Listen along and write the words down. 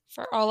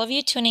For all of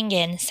you tuning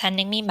in,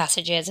 sending me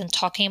messages, and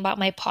talking about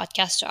my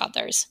podcast to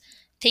others,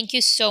 thank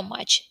you so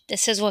much.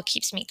 This is what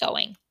keeps me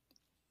going.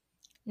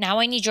 Now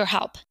I need your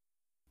help.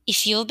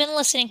 If you've been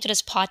listening to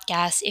this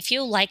podcast, if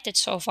you liked it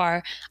so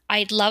far,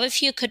 I'd love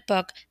if you could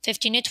book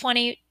 15 to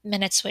 20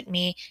 minutes with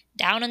me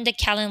down on the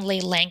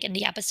Calendly link in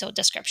the episode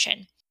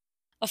description.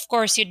 Of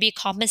course, you'd be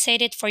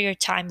compensated for your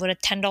time with a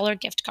 $10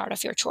 gift card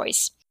of your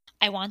choice.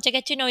 I want to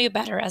get to know you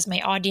better as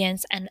my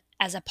audience and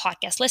as a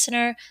podcast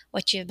listener,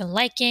 what you've been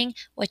liking,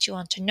 what you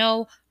want to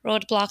know,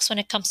 roadblocks when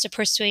it comes to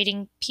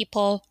persuading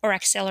people or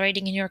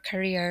accelerating in your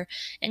career,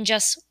 and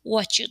just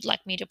what you'd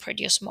like me to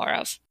produce more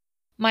of.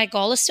 My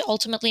goal is to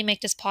ultimately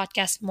make this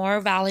podcast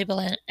more valuable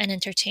and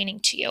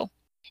entertaining to you.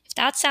 If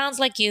that sounds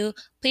like you,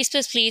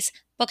 please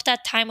book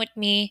that time with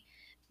me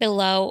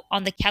below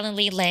on the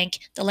Calendly link.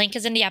 The link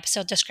is in the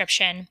episode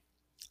description.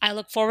 I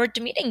look forward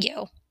to meeting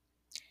you.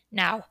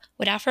 Now,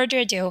 without further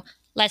ado,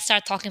 let's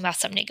start talking about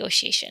some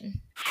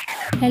negotiation.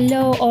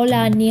 Hello,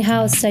 hola, ni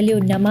hao,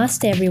 salud,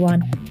 namaste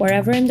everyone,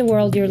 wherever in the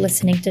world you're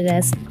listening to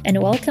this,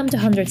 and welcome to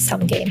 100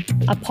 Sum Game,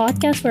 a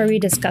podcast where we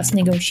discuss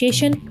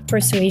negotiation,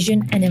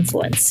 persuasion, and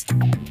influence.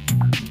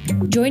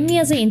 Join me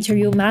as I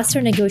interview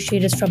master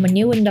negotiators from a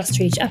new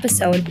industry each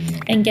episode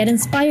and get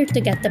inspired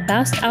to get the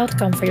best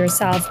outcome for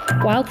yourself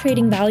while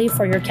creating value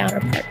for your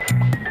counterpart.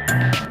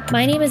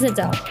 My name is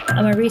Adele.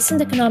 I'm a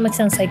recent economics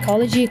and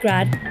psychology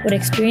grad with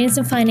experience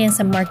in finance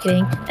and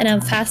marketing, and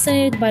I'm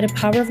fascinated by the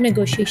power of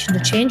negotiation to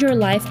change your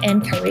life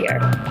and career.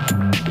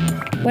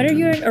 Whether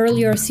you're an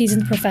early or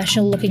seasoned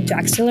professional looking to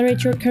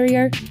accelerate your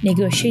career,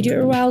 negotiate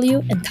your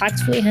value, and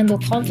tactfully handle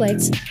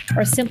conflicts,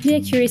 or simply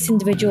a curious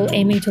individual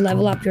aiming to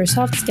level up your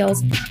soft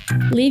skills,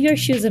 leave your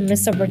shoes and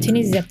missed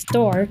opportunities at the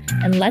door,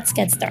 and let's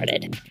get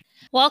started.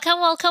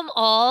 Welcome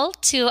all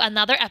to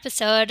another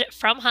episode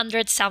from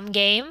 100 Sum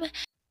Game.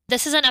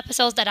 This is an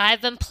episode that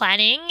I've been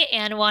planning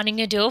and wanting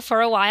to do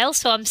for a while,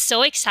 so I'm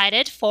so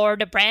excited for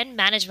the brand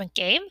management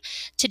game.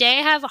 Today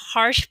I have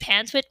Harsh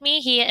Pant with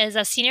me. He is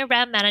a senior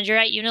brand manager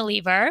at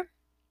Unilever.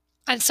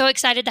 I'm so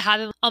excited to have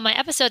him on my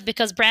episode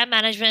because brand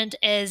management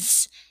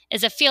is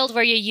a field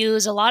where you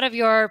use a lot of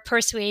your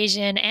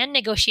persuasion and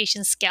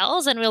negotiation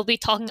skills, and we'll be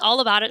talking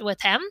all about it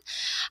with him.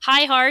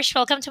 Hi, Harsh.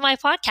 Welcome to my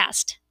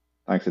podcast.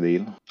 Thanks,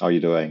 Adil. How are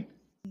you doing?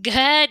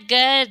 Good.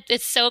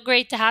 It's so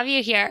great to have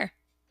you here.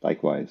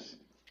 Likewise.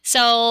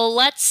 So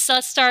let's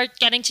start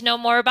getting to know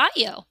more about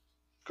you.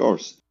 Of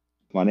course.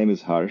 My name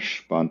is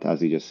Harsh Pant,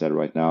 as you just said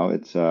right now.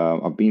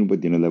 I've been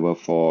with Unilever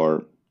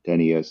for 10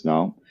 years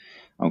now.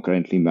 I'm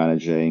currently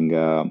managing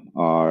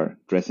our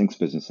dressings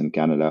business in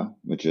Canada,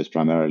 which is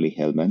primarily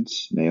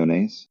Hellmann's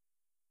mayonnaise.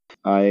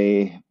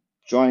 I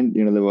joined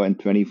Unilever in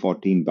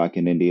 2014 back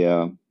in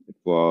India. It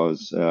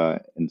was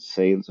in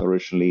sales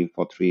originally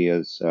for 3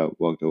 years,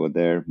 worked over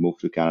there, moved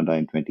to Canada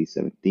in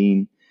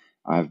 2017.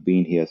 I've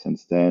been here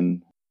since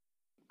then,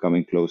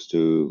 coming close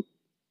to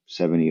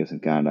 7 years in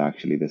Canada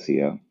actually this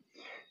year.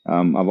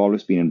 I've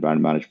always been in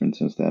brand management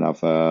since then.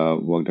 I've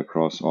worked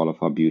across all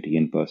of our beauty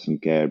and personal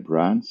care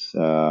brands,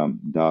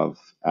 Dove,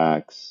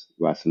 Axe,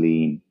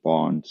 Vaseline,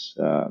 Pond's,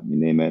 you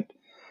name it.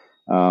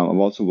 I've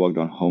also worked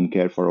on home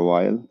care for a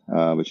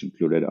while, which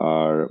included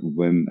our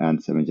Vim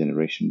and 7th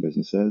generation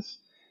businesses.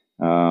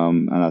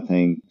 And I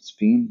think it's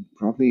been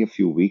probably a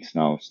few weeks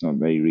now. It's not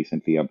very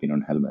recently. I've been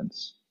on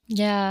Hellmann's.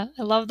 Yeah,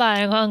 I love that.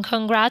 And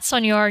congrats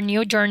on your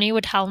new journey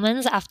with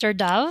Hellman's after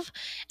Dove.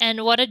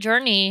 And what a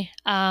journey,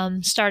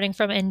 starting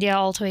from India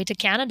all the way to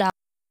Canada.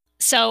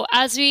 So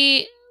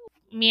me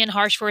and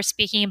Harsh were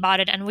speaking about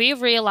it, and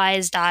we've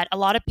realized that a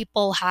lot of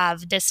people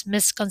have this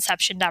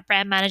misconception that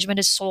brand management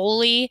is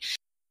solely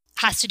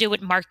has to do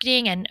with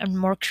marketing and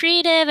more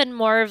creative and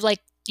more of like,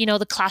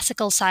 the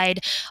classical side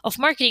of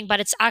marketing, but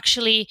it's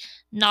actually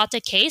not the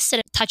case. And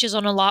it touches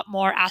on a lot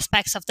more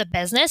aspects of the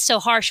business. So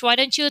Harsh, why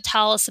don't you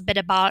tell us a bit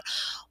about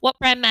what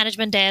brand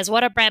management is,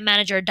 what a brand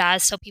manager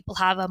does, so people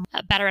have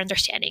a better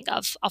understanding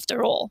of the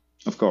role?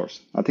 Of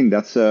course. I think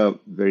that's a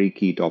very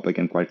key topic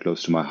and quite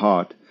close to my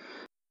heart.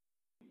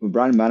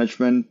 Brand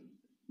management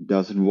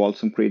does involve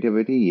some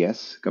creativity,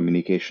 yes,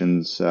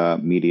 communications,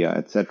 media,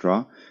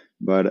 etc.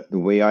 But the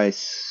way I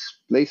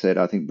place it,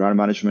 I think brand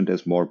management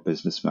is more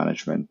business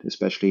management,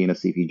 especially in a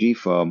CPG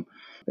firm.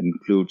 It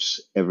includes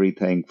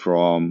everything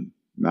from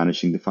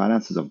managing the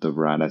finances of the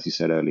brand, as you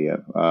said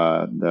earlier,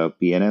 the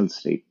P&L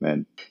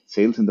statement,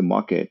 sales in the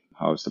market,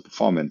 how's the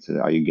performance,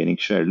 are you gaining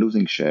share,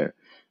 losing share?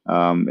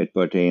 It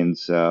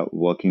pertains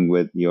working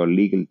with your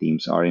legal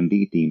teams,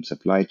 R&D team,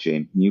 supply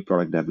chain, new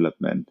product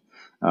development,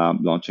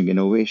 launching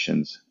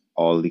innovations,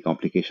 all the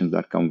complications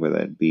that come with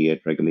it, be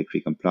it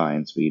regulatory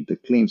compliance, be it the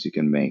claims you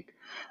can make.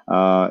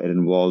 It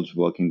involves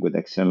working with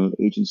external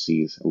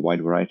agencies, a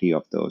wide variety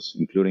of those,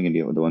 including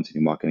the ones in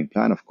your marketing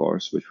plan, of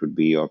course, which would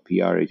be your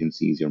PR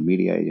agencies, your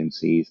media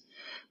agencies.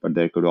 But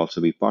there could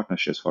also be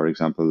partnerships. For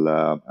example,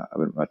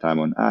 a time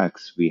on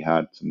Axe, we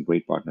had some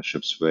great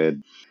partnerships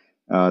with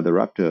the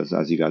Raptors,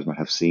 as you guys might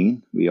have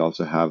seen. We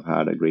also have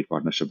had a great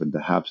partnership with the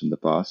Habs in the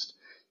past.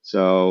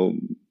 So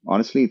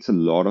honestly, it's a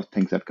lot of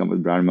things that come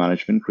with brand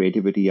management.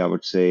 Creativity, I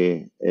would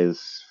say,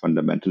 is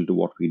fundamental to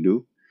what we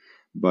do.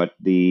 But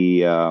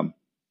the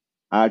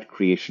ad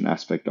creation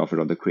aspect of it,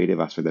 or the creative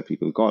aspect that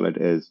people call it,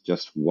 is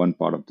just one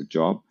part of the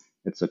job.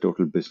 It's a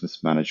total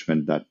business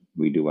management that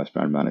we do as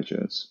brand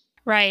managers.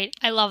 Right.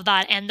 I love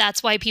that. And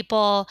that's why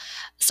people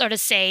sort of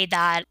say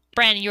that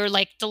brand, you're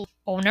like the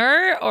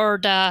owner or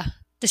the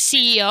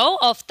CEO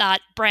of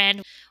that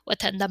brand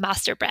within the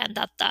master brand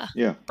that the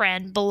Yeah.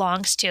 brand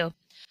belongs to.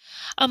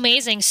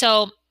 Amazing.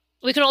 So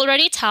we can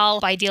already tell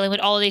by dealing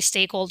with all of these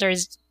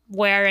stakeholders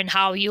where and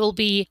how you'll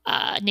be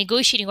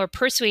negotiating or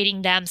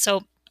persuading them.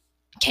 So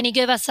can you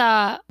give us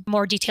a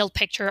more detailed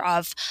picture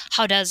of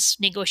how does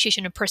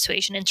negotiation and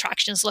persuasion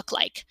interactions look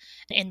like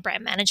in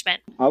brand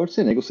management? I would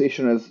say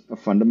negotiation is a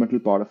fundamental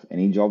part of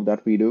any job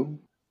that we do,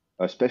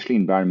 especially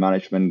in brand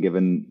management,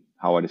 given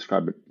how I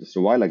described it just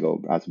a while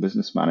ago. As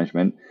business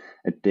management,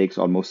 it takes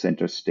almost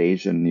center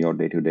stage in your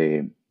day to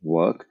day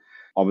work.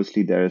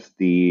 Obviously, there's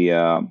the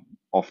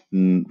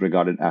often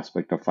regarded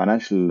aspect of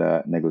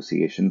financial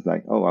negotiations,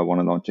 like, oh, I want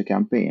to launch a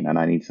campaign and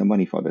I need some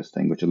money for this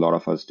thing, which a lot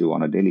of us do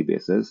on a daily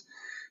basis.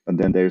 But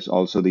then there's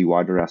also the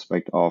wider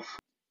aspect of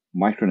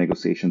micro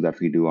negotiations that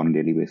we do on a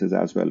daily basis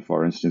as well.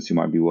 For instance, you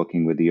might be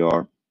working with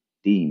your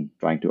team,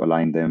 trying to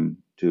align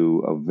them to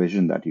a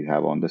vision that you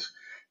have on this.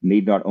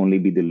 Need not only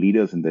be the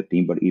leaders in the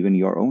team, but even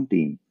your own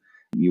team.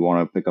 You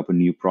want to pick up a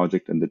new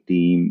project and the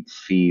team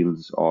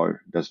feels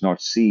or does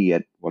not see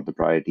yet what the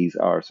priorities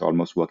are. So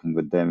almost working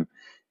with them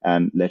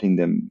and letting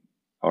them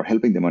or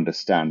helping them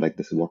understand, like,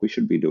 this is what we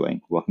should be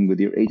doing. Working with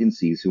your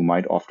agencies who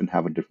might often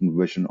have a different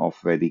vision of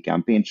where the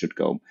campaign should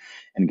go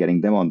and getting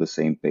them on the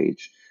same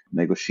page,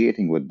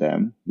 negotiating with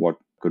them what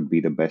could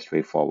be the best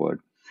way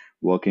forward.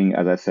 Working,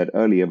 as I said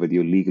earlier, with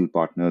your legal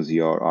partners,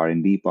 your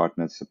R&D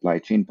partners, supply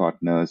chain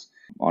partners.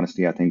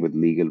 Honestly, I think with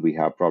legal, we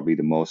have probably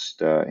the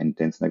most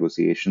intense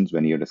negotiations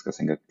when you're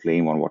discussing a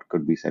claim on what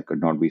could be said,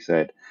 could not be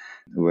said.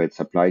 With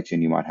supply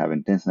chain, you might have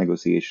intense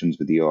negotiations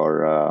with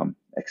your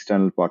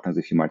external partners,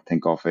 if you might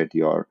think of it,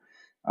 your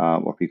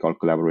what we call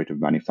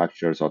collaborative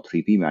manufacturers or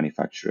 3P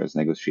manufacturers,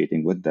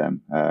 negotiating with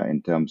them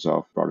in terms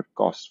of product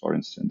costs, for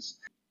instance.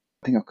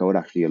 I think I've covered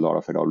actually a lot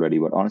of it already,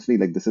 but honestly,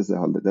 like, this is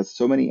there's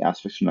so many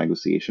aspects to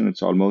negotiation.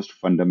 It's almost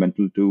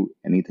fundamental to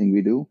anything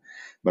we do.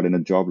 But in a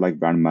job like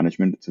brand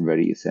management, it's a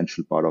very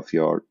essential part of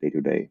your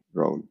day-to-day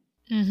role.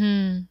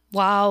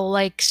 Wow,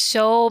 like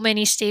so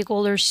many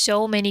stakeholders,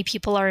 so many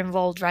people are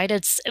involved, right?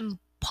 It's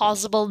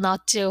impossible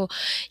not to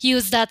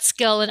use that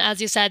skill. And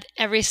as you said,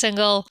 every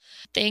single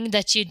thing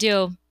that you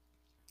do.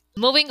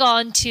 Moving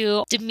on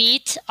to the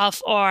meat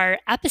of our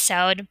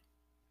episode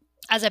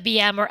as a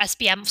BM or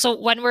SPM. So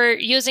when we're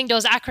using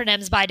those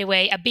acronyms, by the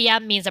way, a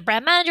BM means a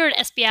brand manager, an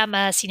SPM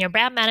a senior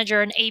brand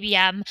manager, an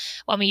ABM,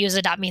 when we use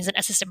it, that means an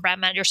assistant brand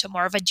manager, so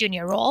more of a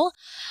junior role.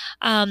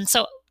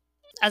 So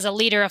as a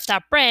leader of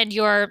that brand,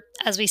 you're,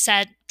 as we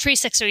said,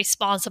 360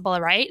 responsible,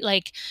 right?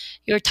 Like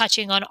you're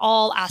touching on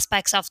all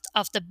aspects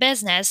of the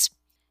business.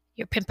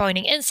 You're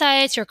pinpointing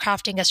insights, you're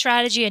crafting a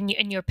strategy,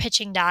 and you're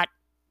pitching that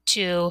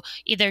to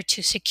either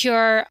to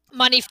secure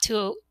money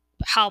to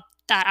help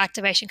that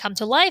activation come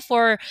to life,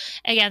 or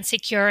again,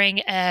 securing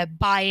a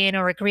buy-in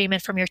or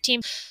agreement from your team.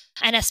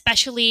 And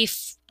especially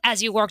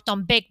as you worked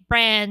on big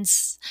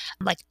brands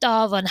like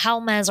Dove and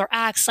Hellman's or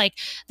Axe, like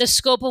the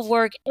scope of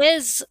work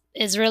is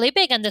really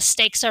big and the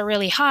stakes are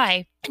really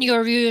high. And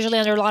you're usually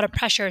under a lot of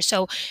pressure.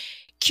 So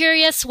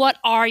curious, what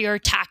are your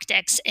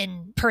tactics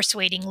in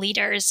persuading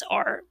leaders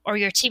or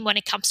your team when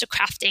it comes to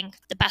crafting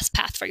the best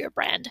path for your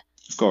brand?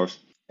 Of course,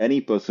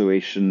 any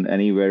persuasion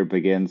anywhere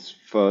begins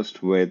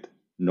first with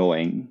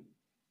knowing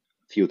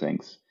few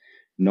things: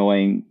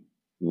 knowing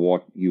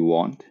what you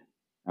want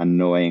and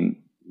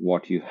knowing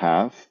what you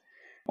have,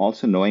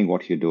 also knowing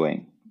what you're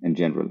doing in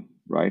general,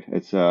 right?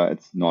 It's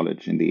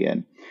knowledge in the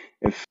end.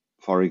 If,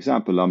 for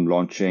example, I'm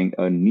launching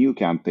a new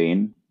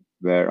campaign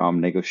where I'm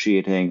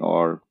negotiating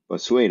or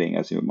persuading,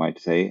 as you might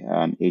say,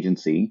 an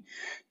agency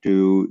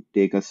to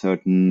take a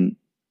certain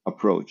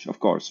approach.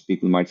 Of course,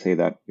 people might say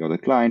that you're the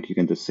client, you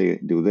can just say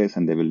do this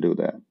and they will do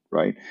that,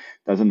 right?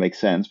 Doesn't make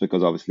sense,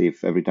 because obviously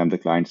if every time the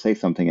client says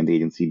something and the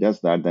agency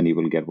does that, then you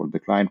will get what the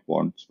client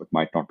wants, but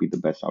might not be the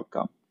best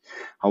outcome.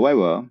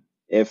 However,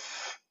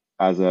 if,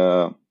 as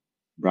a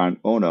brand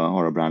owner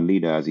or a brand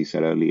leader, as you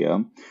said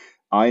earlier,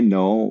 I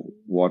know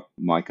what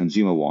my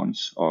consumer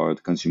wants or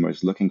the consumer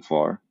is looking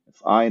for,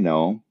 if I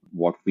know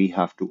what we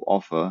have to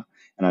offer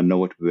and I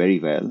know it very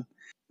well,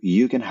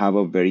 you can have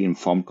a very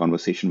informed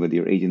conversation with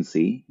your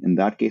agency. In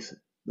that case,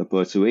 the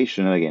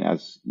persuasion, again,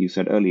 as you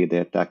said earlier,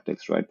 their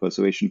tactics, right?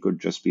 Persuasion could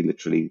just be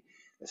literally,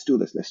 let's do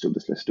this, let's do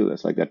this, let's do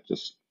this. Like, that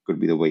just could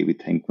be the way we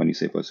think when you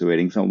say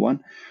persuading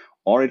someone.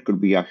 Or it could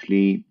be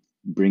actually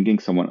bringing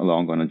someone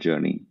along on a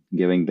journey,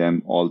 giving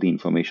them all the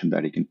information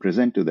that you can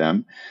present to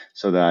them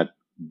so that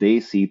they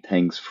see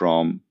things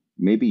from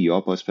maybe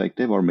your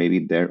perspective or maybe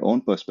their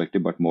own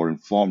perspective, but more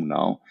informed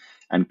now,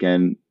 and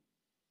can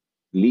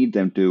lead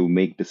them to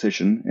make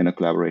decision in a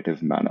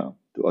collaborative manner.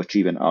 to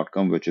achieve an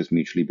outcome which is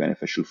mutually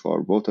beneficial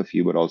for both of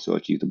you, but also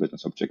achieve the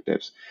business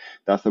objectives.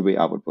 That's the way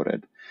I would put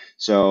it.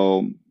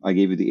 So I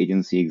gave you the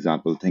agency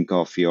example. Think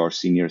of your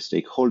senior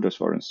stakeholders,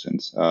 for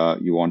instance.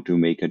 You want to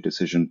make a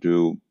decision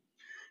to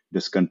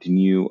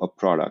discontinue a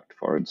product,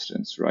 for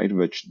instance, right,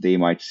 which they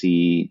might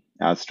see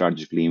as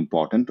strategically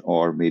important,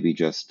 or maybe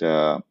just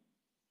they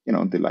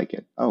like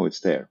it. Oh, it's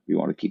there. We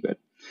want to keep it.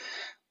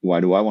 Why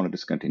do I want to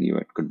discontinue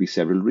it? Could be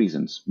several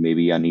reasons.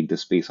 Maybe I need the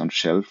space on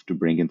shelf to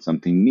bring in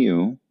something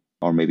new,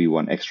 or maybe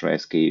one extra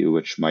SKU,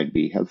 which might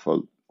be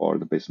helpful for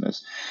the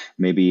business.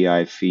 Maybe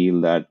I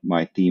feel that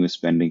my team is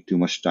spending too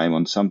much time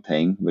on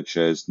something which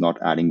is not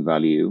adding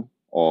value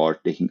or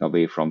taking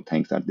away from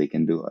things that they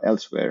can do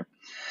elsewhere.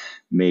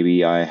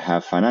 Maybe I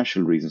have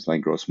financial reasons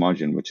like gross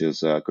margin, which is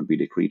could be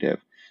decretive.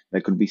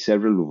 There could be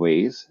several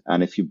ways,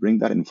 and if you bring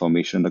that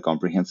information in a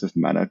comprehensive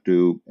manner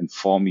to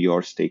inform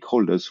your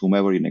stakeholders,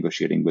 whomever you're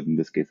negotiating with, in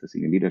this case, the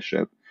senior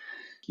leadership,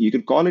 you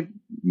could call it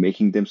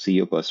making them see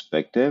your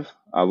perspective.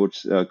 I would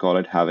call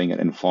it having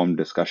an informed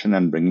discussion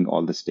and bringing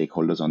all the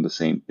stakeholders on the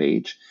same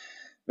page.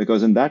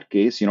 Because in that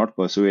case, you're not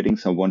persuading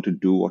someone to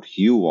do what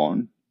you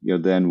want. You're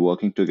then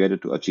working together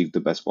to achieve the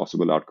best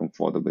possible outcome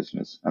for the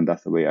business. And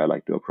that's the way I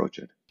like to approach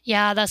it.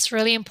 Yeah, that's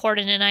really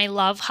important. And I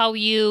love how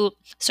you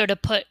sort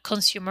of put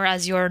consumer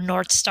as your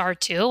North Star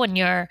too when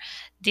you're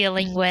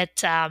dealing with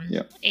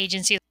Yeah.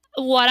 agencies.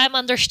 What I'm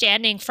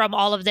understanding from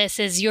all of this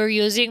is you're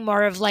using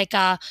more of like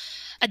a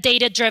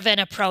data driven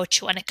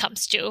approach when it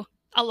comes to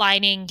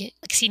aligning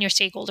like senior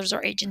stakeholders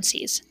or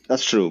agencies.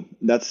 That's true.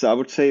 That's, I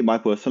would say, my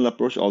personal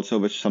approach also,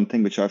 which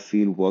something which I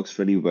feel works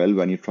really well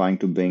when you're trying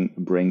to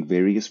bring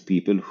various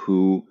people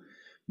who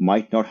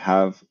might not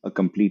have a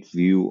complete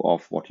view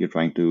of what you're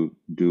trying to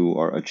do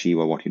or achieve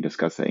or what you're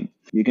discussing.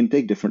 You can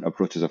take different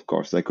approaches, of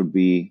course. There could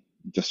be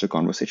just a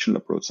conversational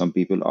approach. Some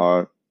people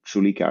are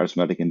truly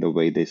charismatic in the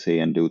way they say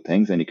and do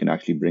things, and you can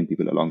actually bring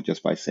people along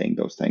just by saying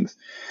those things.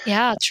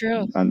 Yeah,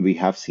 true. And we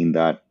have seen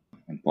that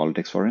in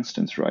politics, for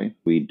instance, right?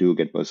 We do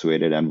get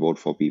persuaded and vote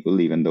for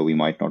people, even though we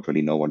might not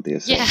really know what they're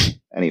saying.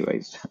 Yeah.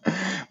 Anyways,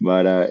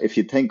 but if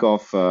you think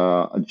of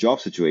a job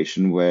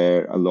situation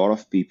where a lot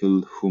of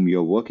people whom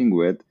you're working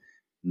with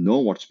know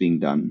what's being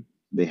done,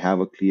 they have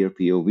a clear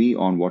POV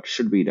on what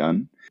should be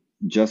done,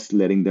 just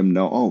letting them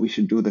know, oh, we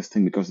should do this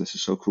thing because this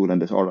is so cool,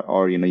 and this,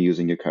 or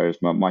using your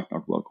charisma might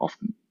not work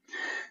often.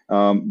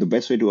 The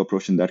best way to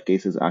approach in that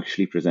case is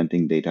actually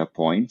presenting data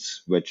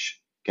points, which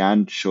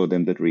can show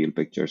them the real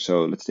picture.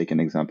 So let's take an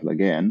example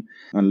again,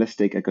 and let's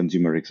take a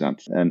consumer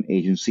example. An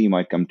agency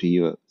might come to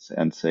you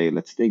and say,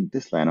 let's take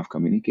this line of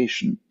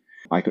communication.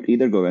 I could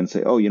either go and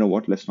say, oh, you know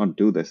what, let's not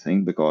do this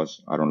thing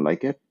because I don't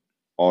like it.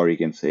 Or you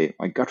can say,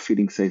 my gut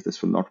feeling says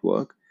this will not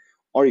work.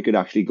 Or you could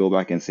actually go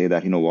back and say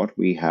that, you know what,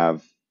 we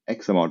have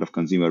X amount of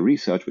consumer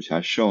research which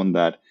has shown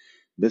that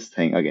this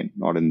thing, again,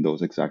 not in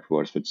those exact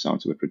words, which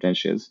sounds a bit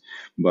pretentious,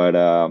 but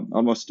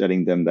almost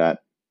telling them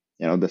that,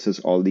 this is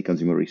all the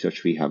consumer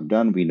research we have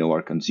done. We know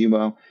our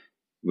consumer.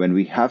 When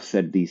we have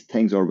said these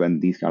things or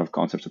when these kind of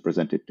concepts are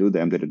presented to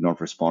them, they did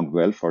not respond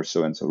well for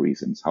so and so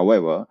reasons.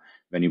 However,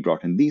 when you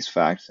brought in these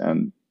facts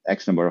and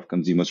X number of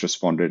consumers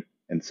responded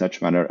in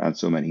such manner and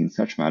so many in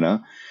such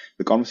manner,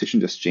 the conversation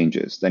just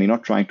changes. Then you're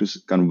not trying to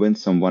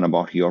convince someone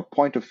about your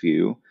point of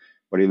view,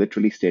 but you're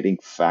literally stating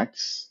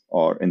facts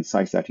or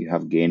insights that you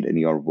have gained in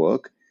your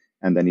work,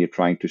 and then you're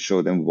trying to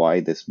show them why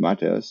this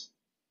matters.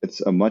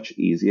 It's a much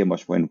easier,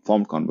 much more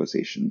informed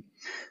conversation.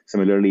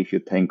 Similarly, if you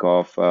think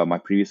of my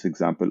previous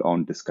example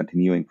on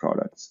discontinuing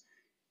products,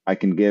 I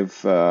can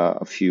give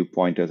a few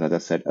pointers, as I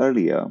said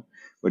earlier,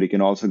 but you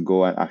can also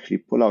go and actually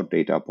pull out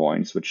data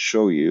points which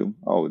show you,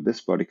 oh,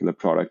 this particular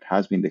product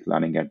has been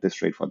declining at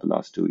this rate for the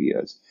last 2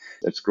 years.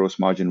 Its gross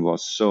margin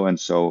was so and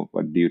so,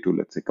 but due to,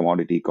 let's say,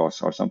 commodity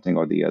costs or something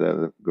or the other,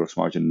 the gross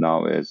margin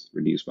now is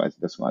reduced by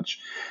this much.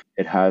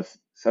 It has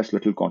such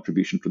little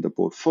contribution to the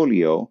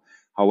portfolio.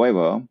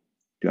 However,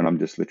 and I'm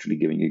just literally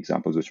giving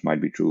examples which might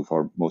be true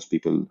for most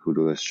people who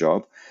do this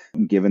job.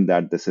 Given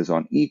that this is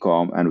on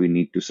e-com and we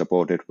need to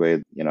support it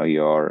with,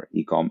 your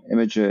e-com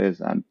images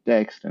and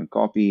text and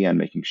copy and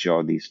making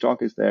sure the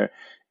stock is there,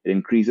 it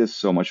increases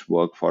so much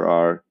work for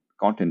our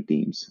content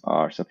teams,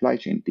 our supply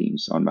chain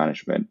teams on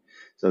management.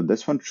 So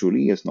this one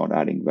truly is not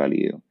adding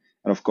value.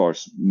 And of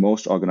course,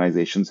 most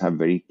organizations have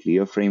very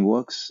clear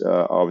frameworks.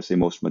 Obviously,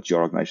 most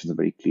mature organizations have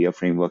very clear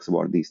frameworks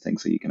about these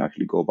things, so you can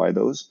actually go by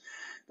those.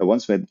 The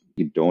ones where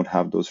you don't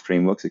have those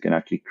frameworks, you can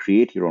actually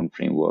create your own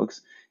frameworks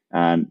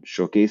and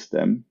showcase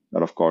them.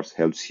 That, of course,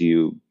 helps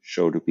you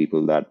show to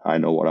people that I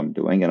know what I'm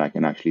doing and I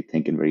can actually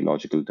think in very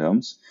logical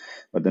terms.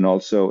 But then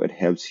also it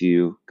helps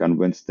you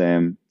convince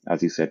them,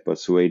 as you said,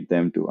 persuade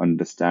them to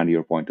understand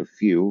your point of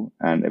view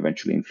and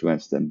eventually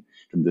influence them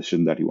to the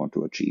decision that you want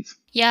to achieve.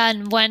 Yeah,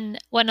 and when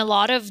a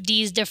lot of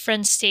these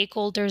different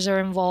stakeholders are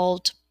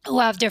involved, who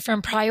have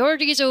different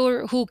priorities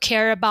or who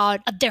care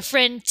about a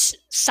different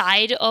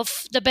side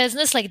of the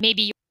business, like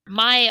maybe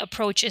my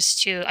approach is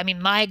to, I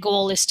mean, my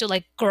goal is to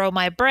like grow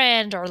my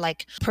brand or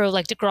like improve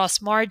like the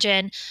gross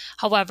margin.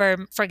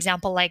 However, for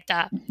example, like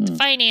the Hmm.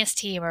 finance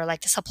team or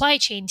like the supply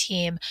chain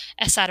team,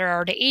 etc.,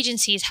 or the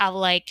agencies have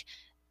like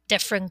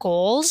different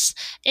goals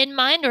in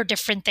mind or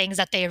different things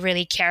that they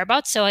really care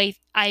about. So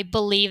I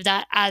believe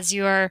that as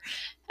you're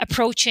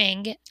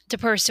approaching the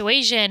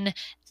persuasion,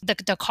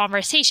 the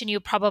conversation, you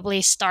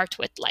probably start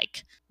with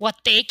like what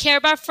they care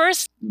about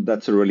first.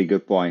 That's a really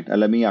good point. And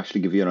let me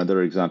actually give you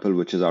another example,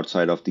 which is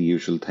outside of the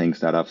usual things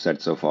that I've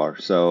said so far.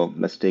 So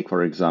let's take,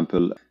 for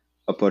example,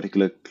 a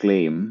particular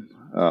claim.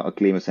 A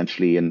claim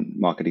essentially in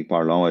marketing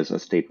parlance is a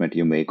statement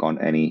you make on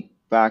any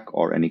pack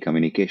or any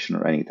communication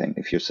or anything.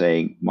 If you're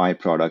saying my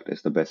product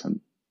is the best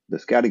in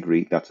this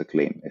category, that's a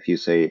claim. If you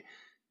say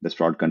this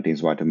product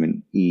contains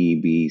vitamin E,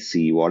 B,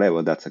 C,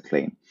 whatever, that's a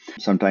claim.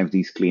 Sometimes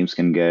these claims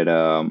can get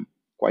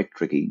quite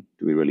tricky,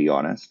 to be really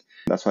honest.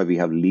 That's why we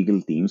have legal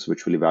teams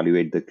which will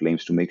evaluate the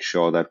claims to make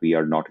sure that we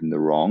are not in the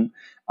wrong,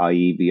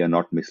 i.e., we are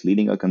not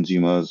misleading our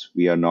consumers,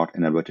 we are not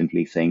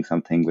inadvertently saying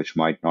something which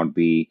might not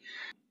be,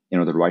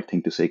 the right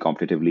thing to say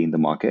competitively in the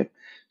market.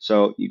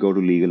 So you go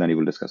to legal and you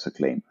will discuss a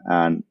claim.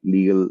 And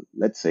legal,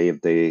 let's say if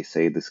they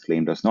say this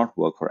claim does not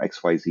work for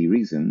XYZ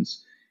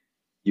reasons,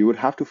 you would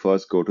have to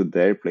first go to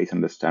their place and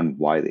understand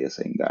why they are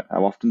saying that.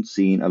 I've often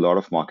seen a lot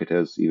of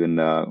marketers, even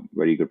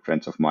very good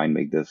friends of mine,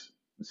 make this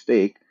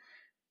mistake,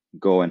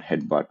 go and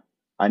headbutt.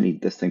 I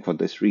need this thing for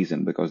this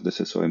reason because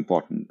this is so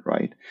important,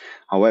 right?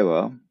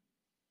 However,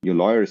 your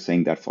lawyer is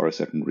saying that for a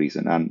certain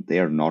reason, and they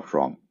are not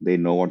wrong. They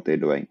know what they're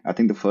doing. I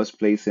think the first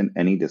place in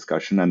any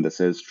discussion, and this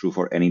is true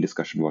for any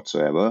discussion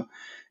whatsoever,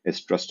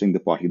 is trusting the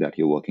party that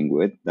you're working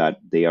with,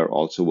 that they are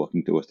also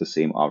working towards the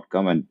same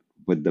outcome and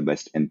with the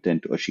best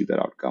intent to achieve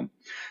that outcome.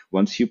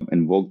 Once you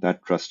invoke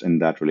that trust in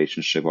that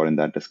relationship or in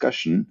that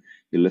discussion,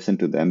 you listen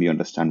to them, you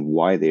understand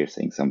why they're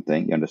saying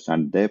something, you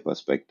understand their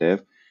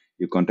perspective,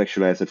 you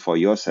contextualize it for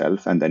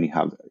yourself, and then you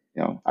have,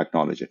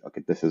 acknowledge it.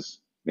 Okay, this is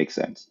makes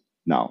sense.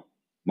 Now,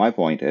 my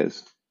point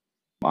is,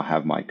 I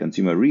have my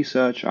consumer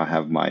research, I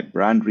have my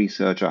brand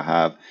research, I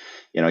have,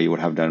 you would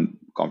have done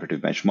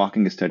competitive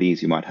benchmarking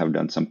studies, you might have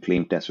done some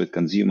claim tests with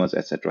consumers,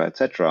 etc.,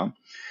 etc.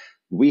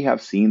 We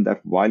have seen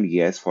that while,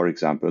 yes, for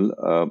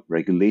example,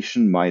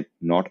 regulation might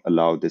not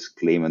allow this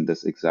claim in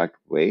this exact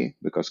way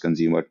because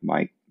consumer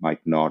might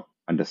not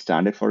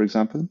understand it, for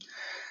example,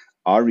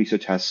 our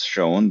research has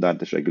shown that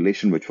this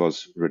regulation, which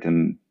was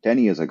written 10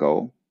 years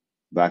ago,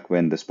 back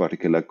when this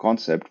particular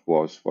concept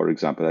was, for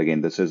example,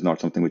 again, this is not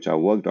something which I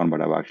worked on,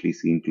 but I've actually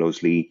seen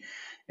closely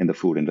in the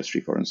food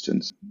industry, for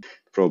instance,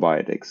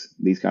 probiotics.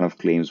 These kind of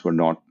claims were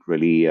not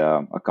really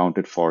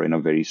accounted for in a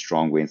very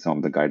strong way in some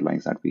of the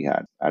guidelines that we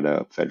had at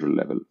a federal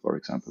level, for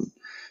example.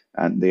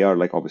 And they are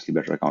like obviously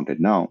better accounted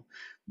now.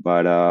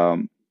 But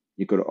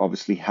you could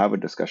obviously have a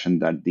discussion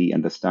that the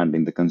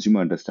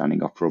consumer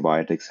understanding of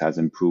probiotics has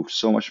improved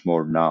so much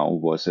more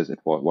now versus it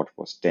was what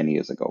was 10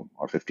 years ago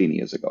or 15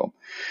 years ago.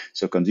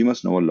 So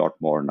consumers know a lot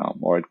more now,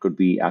 or it could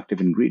be active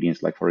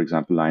ingredients like, for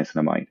example,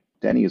 niacinamide.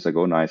 10 years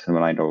ago,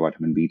 niacinamide or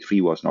vitamin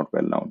B3 was not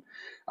well known.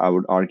 I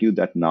would argue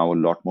that now a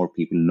lot more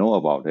people know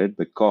about it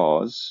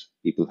because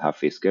people have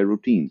face care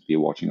routines. We're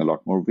watching a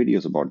lot more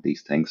videos about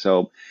these things.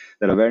 So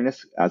that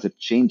awareness, as it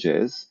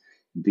changes,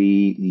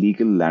 the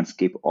legal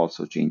landscape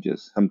also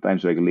changes.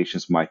 Sometimes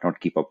regulations might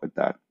not keep up with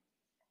that.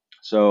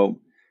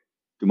 So,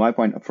 to my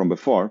point from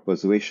before,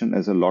 persuasion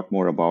is a lot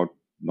more about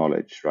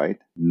knowledge, right?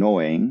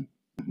 Knowing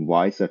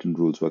why certain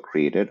rules were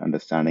created,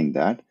 understanding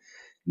that,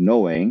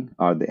 knowing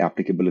are they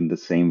applicable in the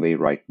same way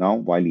right now,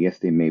 while yes,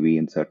 they may be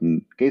in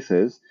certain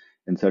cases.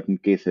 In certain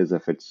cases,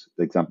 if it's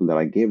the example that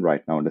I gave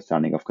right now,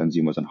 understanding of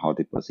consumers and how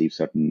they perceive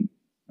certain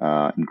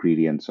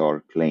ingredients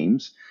or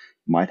claims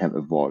might have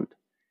evolved.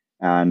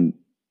 And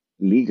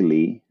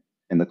legally,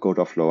 in the court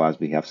of law, as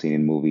we have seen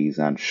in movies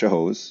and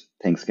shows,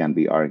 things can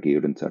be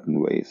argued in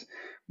certain ways.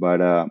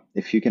 But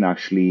if you can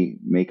actually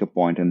make a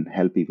point and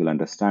help people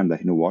understand that,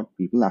 you know what,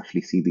 people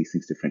actually see these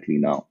things differently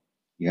now.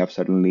 You have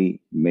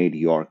suddenly made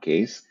your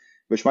case,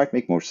 which might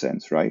make more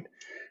sense, right?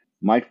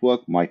 Might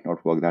work, might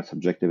not work. That's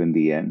subjective in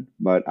the end,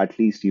 but at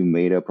least you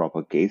made a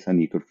proper case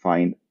and you could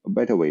find a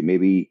better way.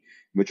 Maybe,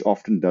 which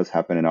often does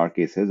happen in our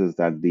cases, is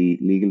that the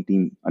legal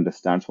team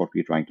understands what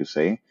we're trying to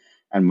say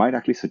and might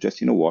actually suggest,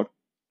 you know what,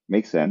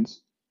 makes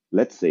sense.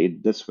 Let's say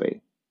it this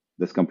way.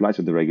 This complies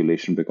with the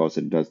regulation because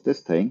it does this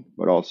thing,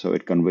 but also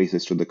it conveys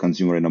this to the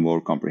consumer in a more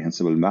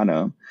comprehensible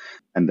manner.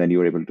 And then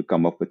you're able to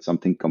come up with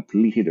something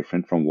completely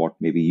different from what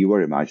maybe you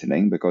were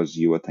imagining because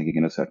you were thinking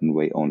in a certain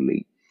way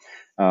only.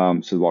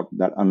 So what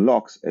that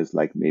unlocks is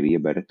like maybe a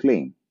better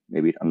claim.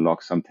 Maybe it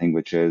unlocks something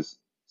which is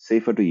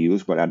safer to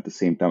use, but at the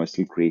same time, it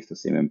still creates the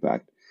same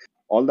impact.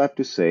 All that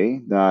to say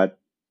that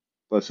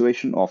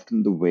persuasion,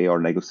 often the way or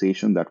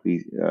negotiation that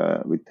we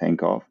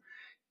think of,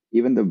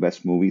 even the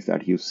best movies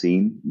that you've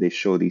seen, they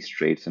show these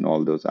traits in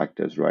all those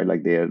actors, right?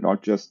 Like they are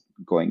not just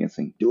going and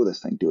saying, do this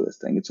thing, do this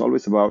thing. It's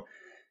always about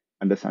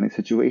understanding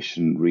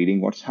situation,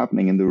 reading what's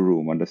happening in the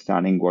room,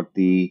 understanding what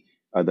the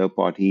other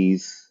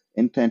party's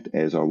intent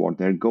is or what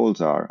their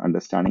goals are,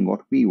 understanding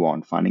what we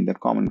want, finding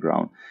that common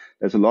ground.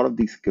 There's a lot of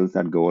these skills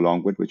that go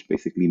along with, which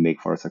basically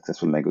make for a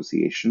successful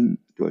negotiation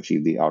to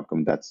achieve the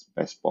outcome that's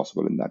best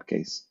possible in that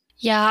case.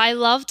 Yeah, I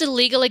love the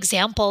legal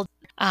example,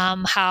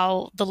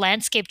 how the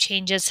landscape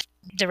changes.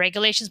 The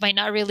regulations might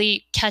not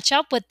really catch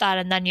up with that,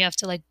 and then you have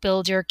to like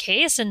build your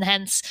case, and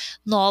hence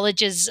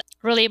knowledge is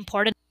really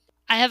important.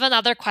 I have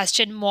another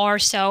question more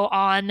so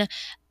on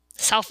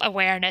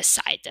self-awareness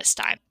side this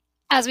time.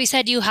 As we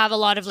said, you have a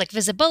lot of like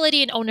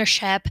visibility and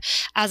ownership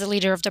as a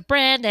leader of the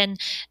brand. And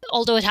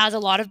although it has a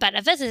lot of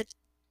benefits, it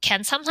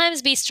can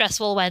sometimes be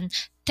stressful when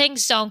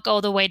things don't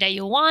go the way that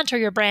you want or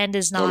your brand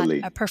is not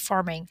Totally.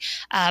 performing.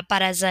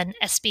 But as an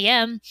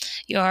SBM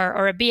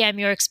or a BM,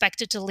 you're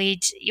expected to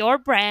lead your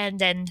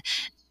brand and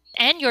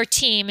your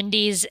team in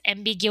these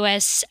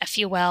ambiguous, if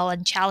you will,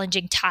 and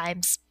challenging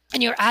times.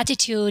 And your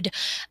attitude,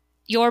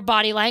 your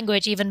body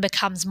language even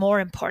becomes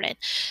more important.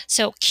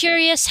 So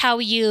curious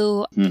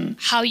Hmm.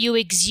 how you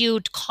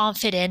exude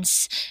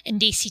confidence in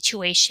these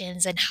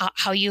situations, and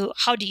how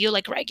do you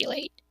like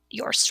regulate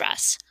your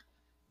stress?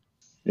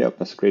 Yep,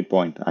 that's a great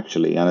point,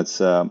 actually. And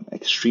it's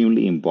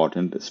extremely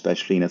important,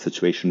 especially in a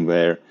situation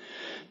where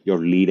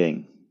you're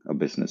leading a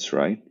business,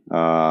 right?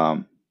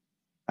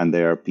 And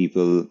there are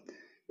people,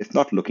 if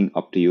not looking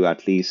up to you,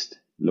 at least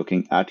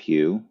looking at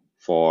you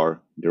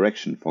for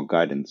direction, for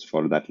guidance,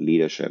 for that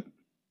leadership.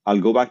 I'll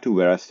go back to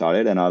where I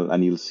started,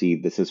 and you'll see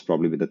this is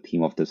probably the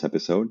theme of this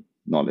episode: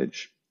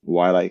 knowledge.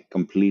 While I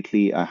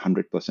completely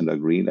 100%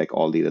 agree, like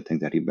all the other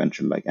things that you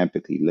mentioned, like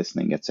empathy,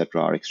 listening,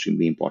 etc., are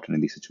extremely important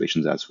in these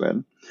situations as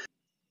well.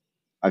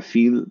 I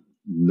feel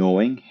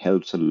knowing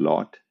helps a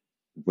lot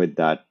with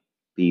that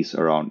piece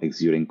around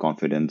exuding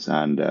confidence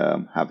and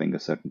having a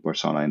certain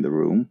persona in the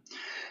room.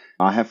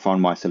 I have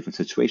found myself in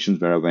situations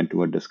where I went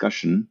to a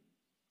discussion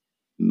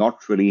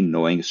not really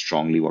knowing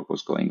strongly what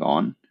was going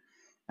on.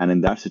 And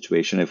in that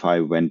situation, if I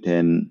went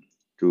in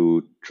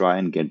to try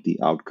and get the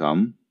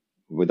outcome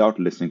without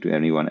listening to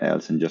anyone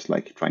else and just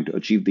like trying to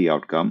achieve the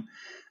outcome,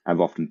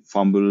 I've often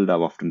fumbled.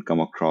 I've often come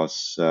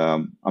across,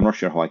 I'm not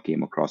sure how I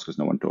came across because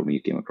no one told me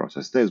you came across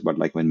as this, but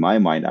like in my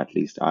mind, at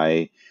least,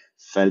 I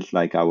felt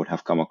like I would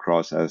have come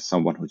across as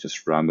someone who's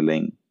just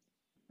rambling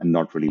and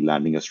not really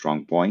landing a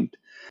strong point.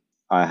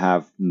 I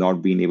have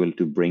not been able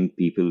to bring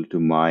people to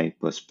my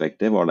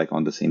perspective or like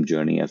on the same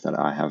journey as that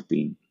I have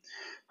been.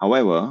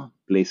 However,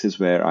 places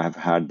where I have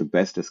had the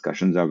best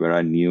discussions are where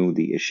I knew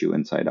the issue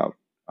inside out.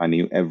 I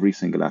knew every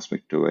single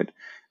aspect to it.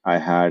 I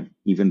had,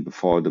 even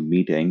before the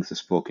meetings,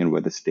 spoken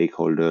with the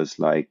stakeholders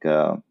like,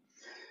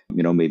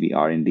 maybe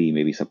R&D,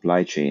 maybe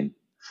supply chain,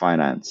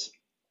 finance.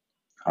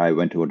 I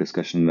went to a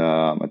discussion,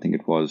 I think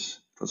it was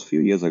a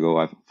few years ago.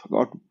 I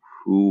forgot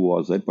who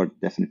was it, but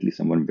definitely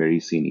someone very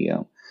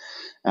senior.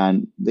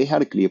 And they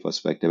had a clear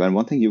perspective. And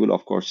one thing you will,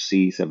 of course,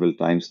 see several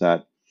times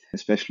that,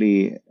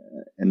 especially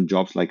in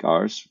jobs like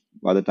ours,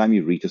 by the time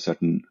you reach a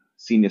certain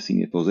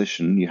senior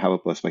position, you have a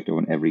perspective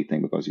on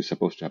everything because you're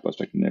supposed to have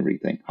perspective on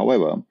everything.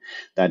 However,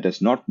 that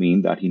does not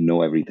mean that you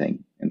know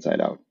everything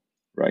inside out,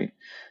 right?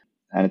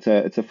 And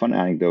it's a fun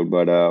anecdote,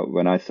 but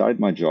when I started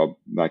my job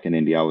back in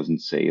India, I was in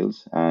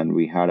sales, and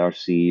we had our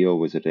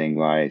CEO visiting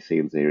my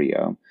sales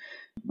area,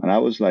 and I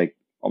was like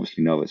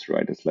obviously nervous,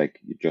 right? It's like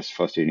you just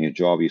first year in your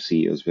job, you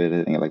see us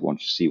visiting, like want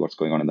to see what's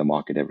going on in the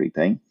market,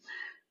 everything.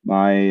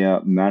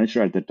 My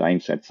manager at the time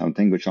said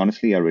something which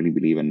honestly I really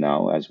believe in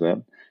now as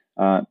well.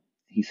 Uh,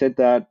 he said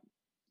that,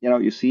 your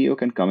CEO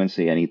can come and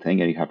say anything,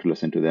 and you have to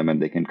listen to them,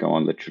 and they can come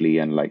on literally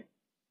and like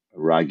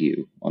rag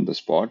you on the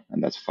spot,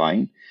 and that's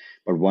fine.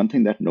 But one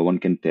thing that no one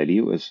can tell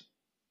you is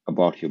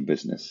about your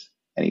business,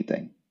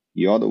 anything.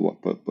 You're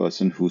the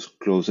person who's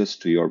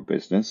closest to your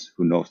business,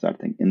 who knows that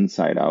thing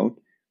inside out,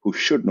 who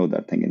should know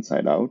that thing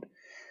inside out.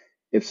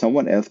 If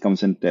someone else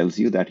comes and tells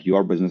you that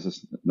your business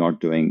is not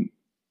doing,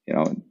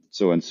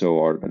 so and so,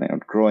 or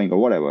not growing or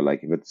whatever,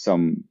 like with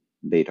some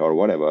data or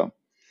whatever,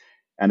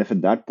 and if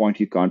at that point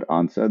you can't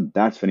answer,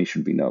 that's when you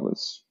should be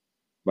nervous.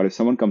 But if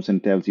someone comes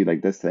and tells you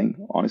like this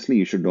thing, honestly,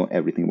 you should know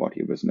everything about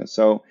your business.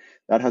 So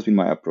that has been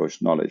my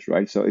approach, knowledge,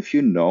 right? So if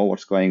you know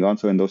what's going on,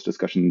 so in those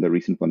discussions, the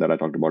recent one that I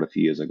talked about a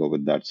few years ago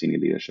with that senior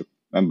leadership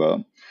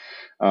member,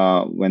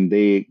 when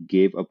they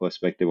gave a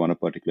perspective on a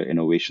particular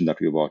innovation that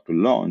we were about to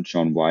launch,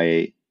 on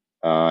why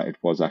it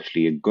was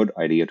actually a good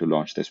idea to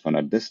launch this one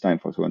at this time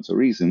for so and so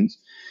reasons,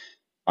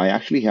 I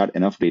actually had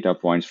enough data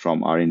points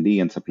from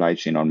R&D and supply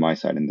chain on my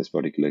side in this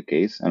particular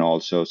case, and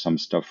also some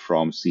stuff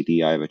from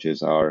CTI, which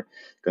is our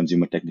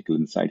Consumer Technical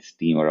Insights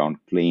team, around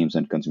claims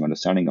and consumer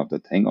understanding of the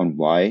thing, on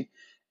why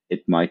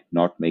it might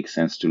not make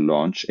sense to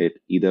launch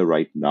it either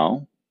right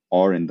now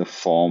or in the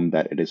form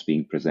that it is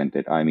being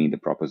presented. I mean, the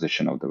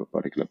proposition of the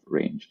particular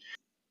range.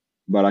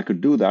 But I could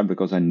do that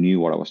because I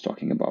knew what I was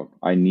talking about.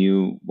 I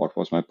knew what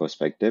was my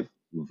perspective,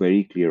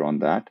 very clear on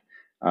that.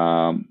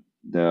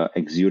 The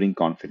exuding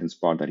confidence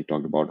part that he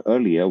talked about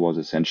earlier was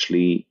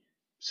essentially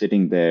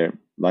sitting there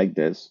like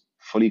this,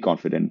 fully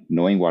confident,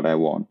 knowing what I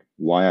want,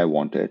 why I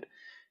want it.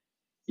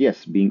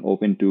 Yes, being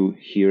open to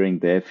hearing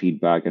their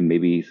feedback and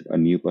maybe a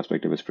new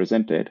perspective is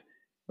presented,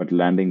 but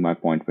landing my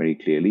point very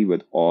clearly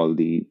with all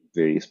the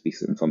various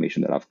pieces of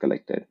information that I've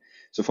collected.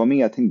 So for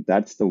me, I think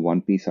that's the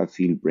one piece I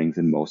feel brings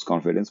in most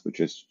confidence, which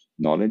is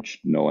knowledge,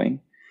 knowing.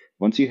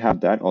 Once you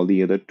have that, all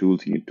the other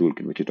tools in your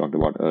toolkit, which you talked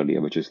about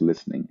earlier, which is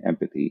listening,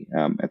 empathy,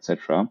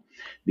 etc.,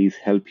 these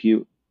help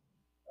you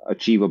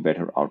achieve a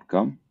better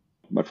outcome.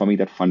 But for me,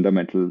 that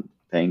fundamental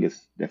thing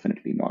is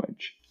definitely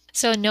knowledge.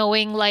 So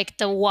knowing like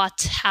the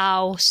what,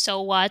 how,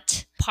 so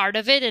what part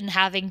of it and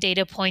having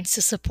data points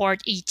to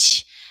support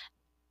each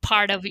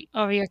part of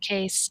your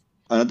case.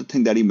 Another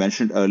thing that you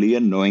mentioned earlier,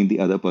 knowing the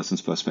other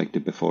person's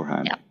perspective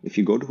beforehand. Yeah. If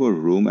you go to a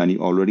room and you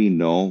already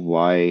know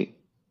why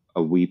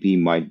a VP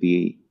might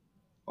be,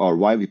 or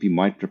why VP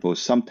might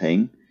propose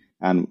something,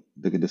 and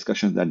the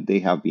discussions that they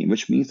have been,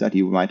 which means that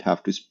you might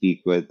have to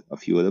speak with a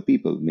few other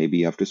people. Maybe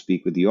you have to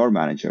speak with your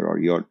manager or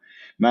your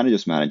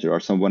manager's manager or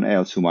someone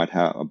else who might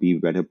have be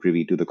better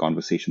privy to the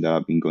conversation that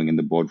have been going in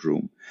the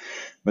boardroom.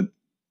 But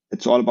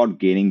it's all about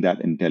gaining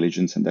that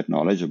intelligence and that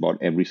knowledge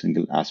about every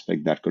single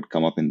aspect that could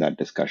come up in that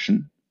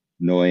discussion,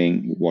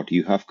 knowing what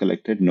you have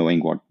collected, knowing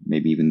what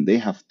maybe even they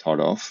have thought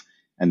of,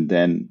 and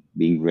then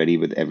being ready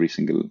with every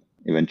single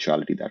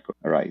eventuality that could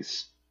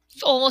arise.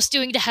 Almost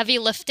doing the heavy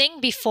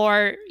lifting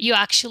before you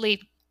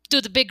actually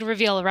do the big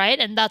reveal, right?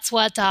 And that's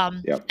what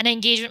Yep. an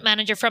engagement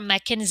manager from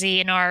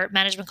McKinsey in our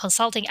management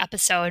consulting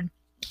episode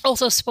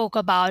also spoke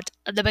about.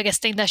 The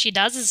biggest thing that she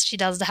does is she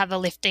does the heavy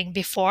lifting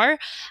before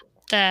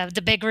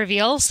the big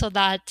reveal so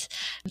that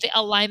the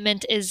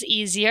alignment is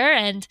easier.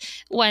 And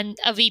when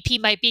a VP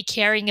might be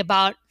caring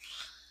about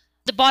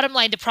the bottom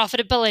line, the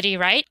profitability,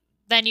 right?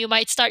 Then you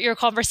might start your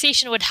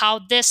conversation with how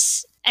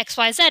this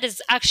XYZ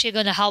is actually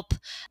going to help,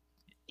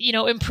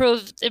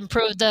 improve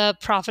the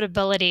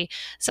profitability.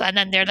 So and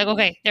then they're like,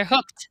 okay, they're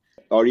hooked.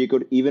 Or you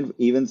could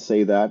even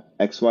say that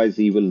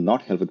XYZ will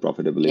not help with Yeah,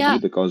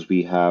 profitability because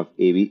we have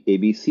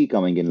ABC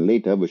coming in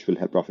later, which will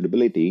help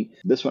profitability.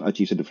 This one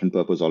achieves a different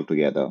purpose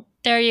altogether.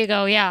 there you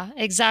go. Yeah,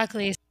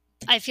 exactly.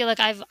 I feel like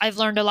I've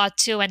learned a lot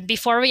too. And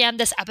before we end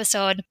this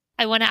episode,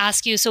 I want to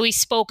ask you, so we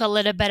spoke a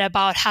little bit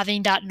about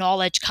having that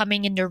knowledge,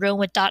 coming in the room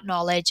with that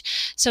knowledge.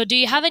 So do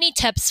you have any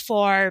tips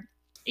for,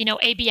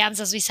 ABMs,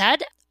 as we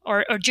said,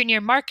 or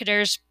junior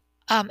marketers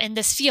in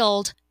this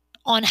field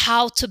on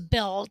how to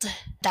build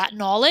that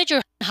knowledge,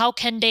 or how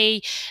can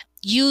they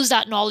use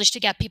that knowledge to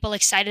get people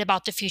excited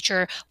about the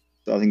future?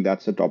 So I think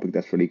that's a topic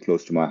that's really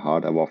close to my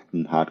heart. I've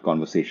often had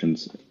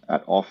conversations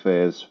at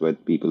office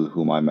with people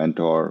whom I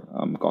mentor,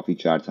 coffee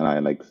chats, and I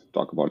like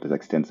talk about this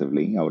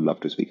extensively. I would love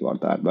to speak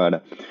about that.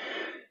 But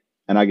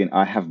and again,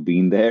 I have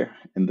been there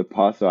in the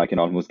past, so I can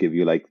almost give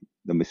you like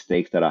the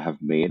mistakes that I have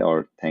made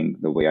or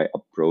think the way I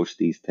approach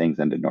these things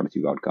and did not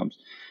achieve outcomes.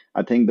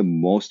 I think the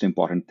most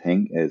important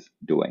thing is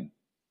doing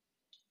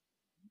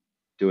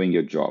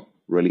your job,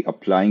 really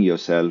applying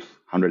yourself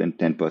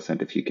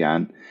 110% if you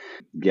can,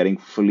 getting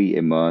fully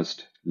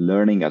immersed,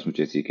 learning as much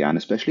as you can,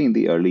 especially in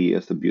the early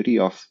years. The beauty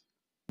of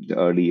the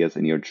early years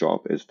in your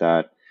job is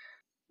that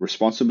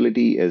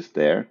responsibility is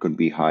there, could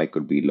be high,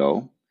 could be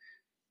low.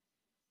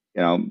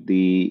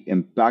 The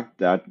impact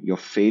that your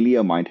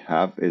failure might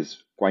have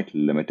is quite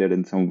limited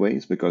in some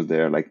ways because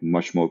there are like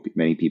much more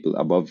many people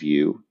above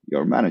you,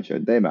 your manager,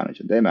 their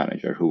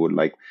manager, who would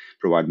like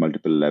provide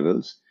multiple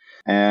levels.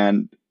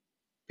 And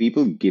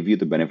people give you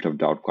the benefit of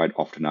doubt quite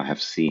often, I have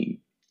seen,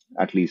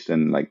 at least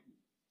in like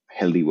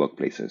healthy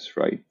workplaces,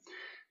 right?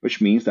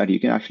 Which means that you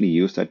can actually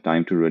use that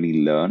time to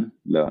really learn,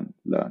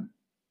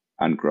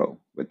 and grow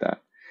with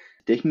that.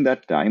 Taking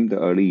that time, the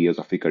early years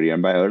of your career,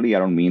 and by early, I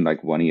don't mean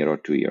like 1 year or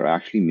 2 year, I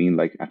actually mean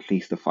like at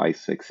least the 5,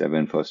 6,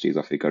 7 first years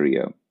of your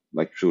career,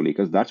 like truly,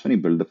 because that's when you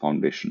build the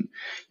foundation.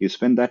 You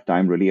spend that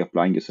time really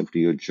applying yourself to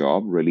your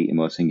job, really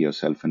immersing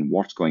yourself in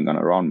what's going on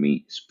around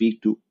me,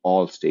 speak to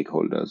all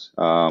stakeholders.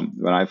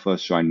 When I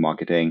first joined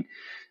marketing,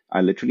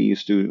 I literally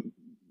used to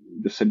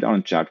just sit down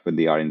and chat with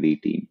the R&D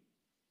team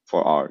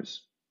for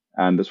hours.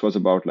 And this was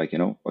about like,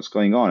 what's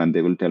going on. And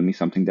they will tell me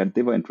something that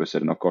they were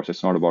interested in. Of course,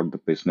 it's not about the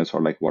business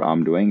or like what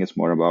I'm doing. It's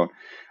more about,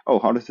 oh,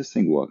 how does this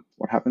thing work?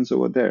 What happens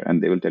over there?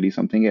 And they will tell you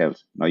something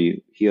else. Now you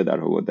hear that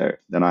over there.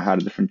 Then I had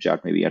a different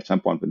chat maybe at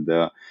some point with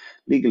the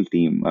legal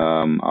team,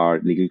 our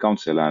legal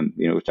counsel, and,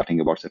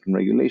 chatting about certain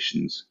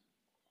regulations.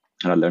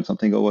 And I learned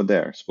something over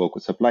there. Spoke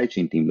with supply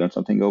chain team, learned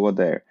something over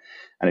there.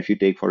 And if you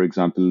take, for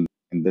example,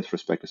 in this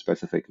respect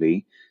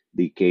specifically,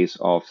 the case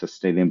of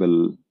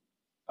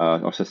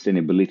or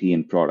sustainability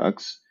in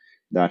products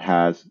that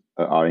has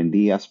a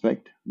R&D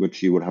aspect,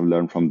 which you would have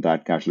learned from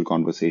that casual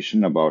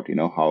conversation about,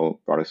 how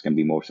products can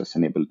be more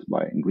sustainable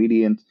by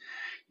ingredients.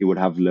 You would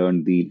have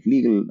learned the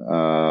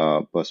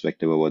legal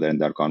perspective over there in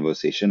that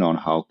conversation on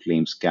how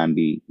claims can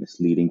be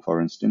misleading,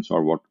 for instance,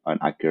 or what an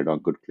accurate or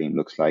good claim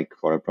looks like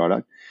for a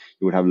product.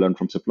 You would have learned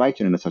from supply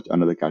chain in such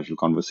another casual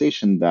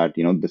conversation that,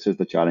 this is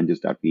the challenges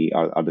that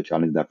are the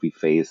challenges that we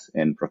face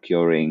in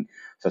procuring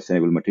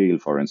sustainable material,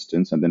 for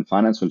instance. And then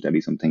finance will tell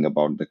you something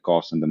about the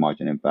cost and the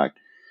margin impact.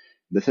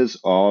 This is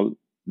all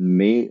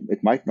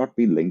it might not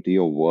be linked to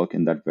your work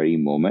in that very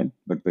moment,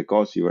 but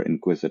because you are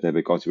inquisitive,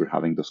 because you're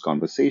having those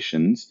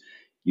conversations,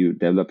 you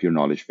develop your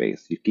knowledge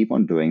base. You keep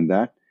on doing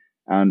that.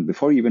 And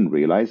before you even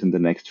realize, in the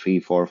next 3,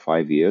 4,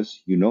 5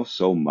 years, you know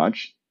so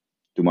much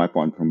To my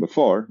point from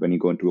before, when you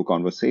go into a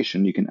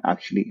conversation, you can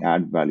actually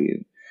add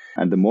value.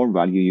 And the more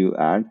value you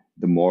add,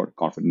 the more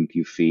confident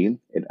you feel.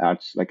 It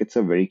adds, like, it's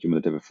a very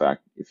cumulative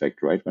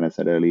effect, right? When I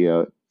said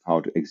earlier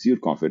how to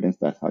exude confidence,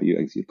 that's how you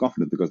exude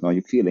confidence, because now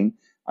you're feeling,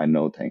 I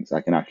know things.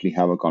 I can actually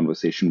have a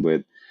conversation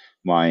with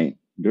my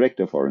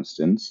director, for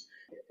instance,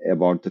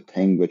 about the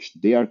thing which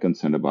they are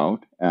concerned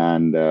about,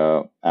 and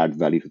add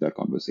value to that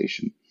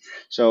conversation.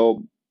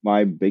 So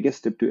my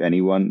biggest tip to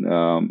anyone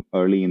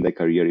early in their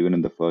career, even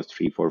in the first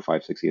 3, 4,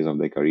 5, 6 years of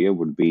their career,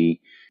 would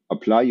be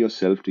apply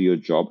yourself to your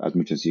job as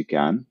much as you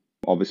can.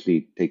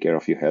 Obviously, take care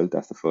of your health.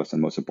 That's the first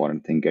and most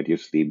important thing. Get your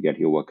sleep, get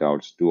your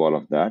workouts, do all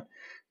of that.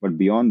 But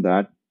beyond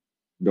that,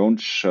 don't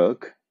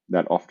shirk.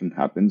 That often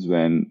happens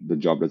when the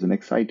job doesn't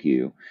excite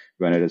you,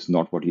 when it is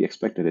not what you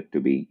expected it to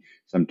be.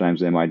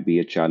 Sometimes there might be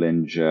a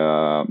challenge.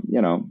 I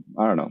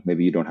don't know,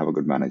 maybe you don't have a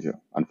good manager.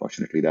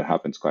 Unfortunately, that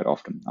happens quite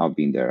often. I've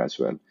been there as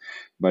well.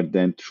 But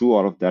then through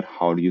all of that,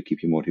 how do you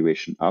keep your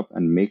motivation up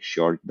and make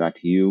sure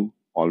that you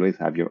always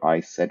have your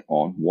eyes set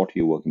on what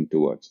you're working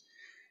towards?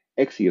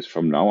 X years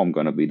from now, I'm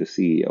going to be the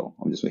CEO.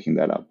 I'm just making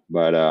that up.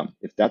 But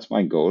if that's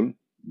my goal,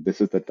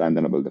 this is the time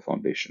that I build the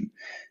foundation.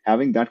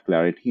 Having that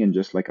clarity and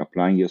just like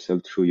applying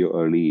yourself through your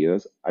early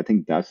years, I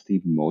think that's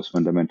the most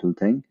fundamental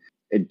thing.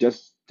 It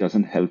just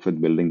doesn't help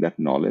with building that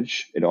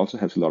knowledge. It also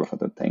helps a lot of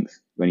other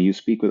things. When you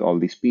speak with all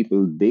these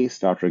people, they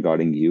start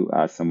regarding you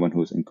as someone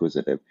who's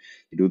inquisitive.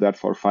 You do that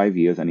for 5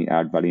 years and you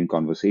add value in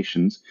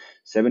conversations.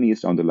 7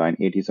 years down the line,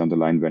 8 years down the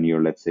line, when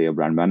you're, let's say, a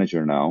brand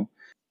manager now,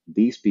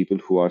 these people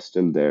who are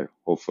still there,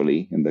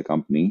 hopefully, in the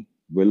company,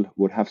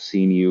 would have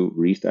seen you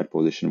reach that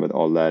position with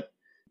all that,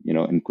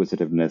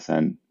 inquisitiveness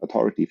and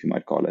authority, if you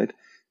might call it,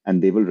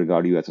 and they will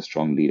regard you as a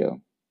strong leader,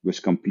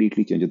 which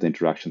completely changes the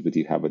interactions that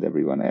you have with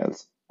everyone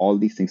else. All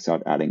these things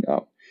start adding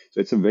up. So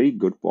it's a very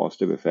good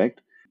positive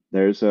effect.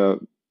 There's a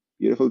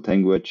beautiful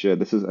thing, which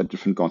this is a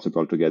different concept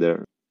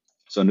altogether.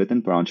 So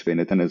Nitin Paranchpe,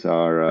 Nitin is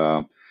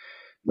our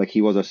like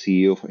he was a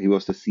CEO. He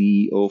was the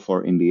CEO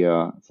for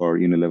India for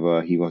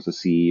Unilever. He was the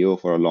CEO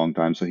for a long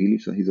time. So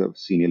he's a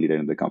senior leader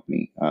in the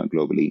company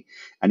globally.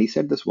 And he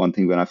said this one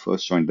thing when I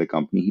first joined the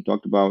company. He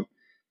talked about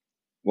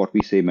what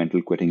we say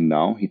mental quitting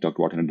now. He talked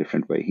about it in a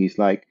different way. He's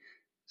like,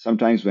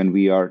 sometimes when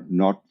we are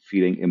not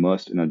feeling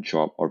immersed in a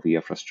job, or we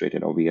are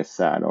frustrated, or we are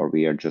sad, or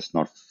we are just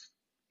not,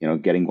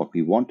 getting what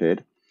we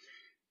wanted,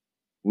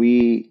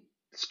 we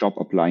stop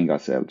applying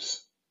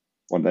ourselves.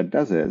 What that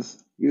does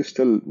is you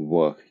still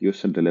work, you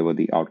still deliver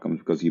the outcomes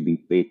because you've been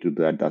paid to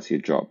do that, that's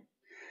your job.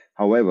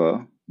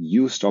 However,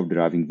 you stop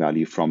deriving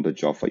value from the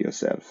job for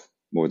yourself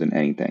more than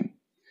anything.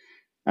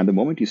 And the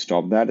moment you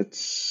stop that,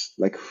 it's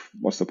like,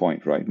 what's the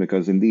point, right?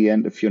 Because in the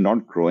end, if you're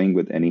not growing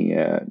with any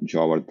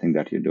job or thing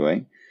that you're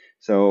doing,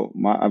 so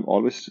I've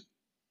always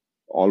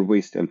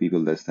tell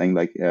people this thing,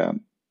 like,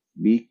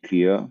 be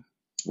clear.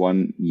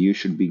 One, you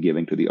should be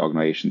giving to the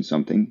organization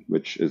something,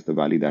 which is the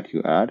value that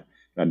you add.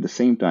 But at the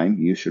same time,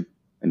 you should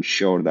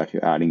ensure that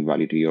you're adding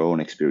value to your own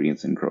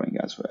experience and growing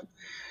as well.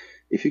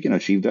 If you can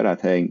achieve that, I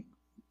think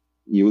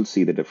you will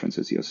see the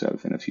differences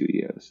yourself in a few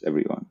years,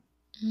 everyone.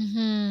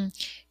 Mm-hmm.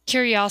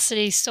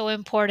 Curiosity is so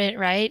important,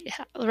 right?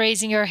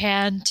 Raising your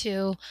hand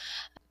to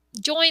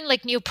join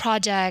like new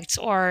projects,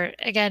 or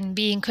again,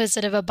 be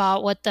inquisitive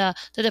about what the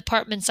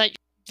departments that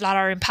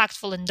are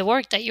impactful in the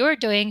work that you're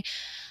doing,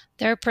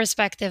 their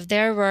perspective,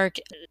 their work.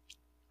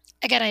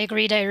 Again, I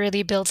agree that it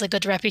really builds a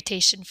good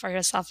reputation for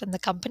yourself in the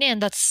company.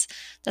 And that's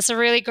a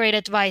really great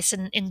advice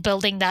in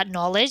building that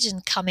knowledge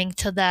and coming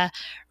to the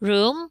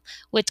room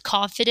with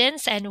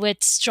confidence and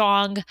with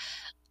strong,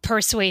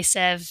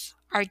 persuasive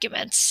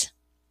arguments.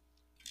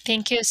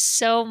 Thank you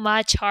so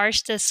much,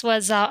 Harsh. This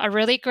was a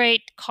really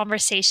great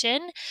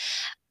conversation.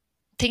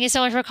 Thank you so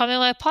much for coming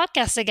on my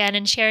podcast again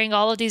and sharing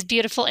all of these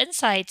beautiful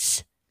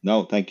insights.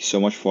 No, thank you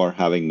so much for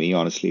having me.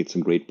 Honestly, it's a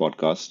great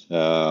podcast.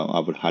 I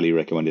would highly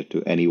recommend it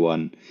to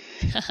anyone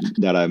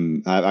that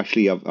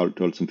I've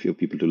told some few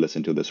people to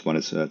listen to this one.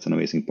 It's an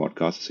amazing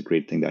podcast. It's a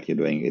great thing that you're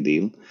doing,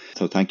 Adil.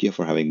 So thank you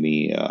for having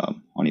me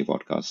on your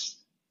podcast.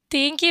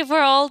 Thank you for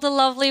all the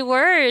lovely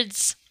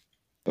words.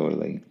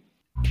 Totally.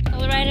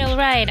 All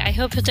right. I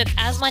hope you took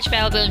as much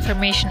valuable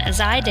information as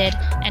I did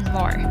and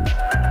more.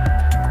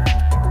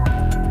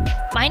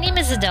 My name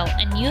is Adil,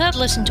 and you have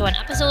listened to an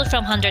episode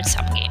from 100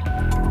 Some Game.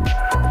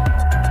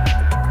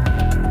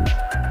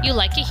 You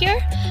like it here?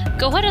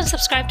 Go ahead and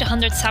subscribe to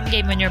 100 Some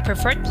Game on your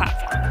preferred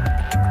platform.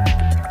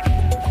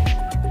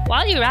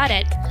 While you're at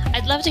it,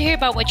 I'd love to hear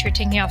about what you're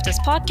thinking of this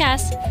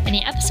podcast,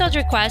 any episode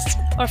requests,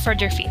 or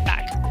further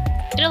feedback.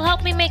 It'll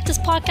help me make this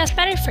podcast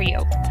better for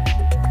you.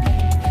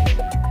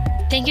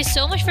 Thank you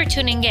so much for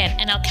tuning in,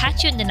 and I'll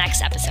catch you in the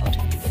next episode.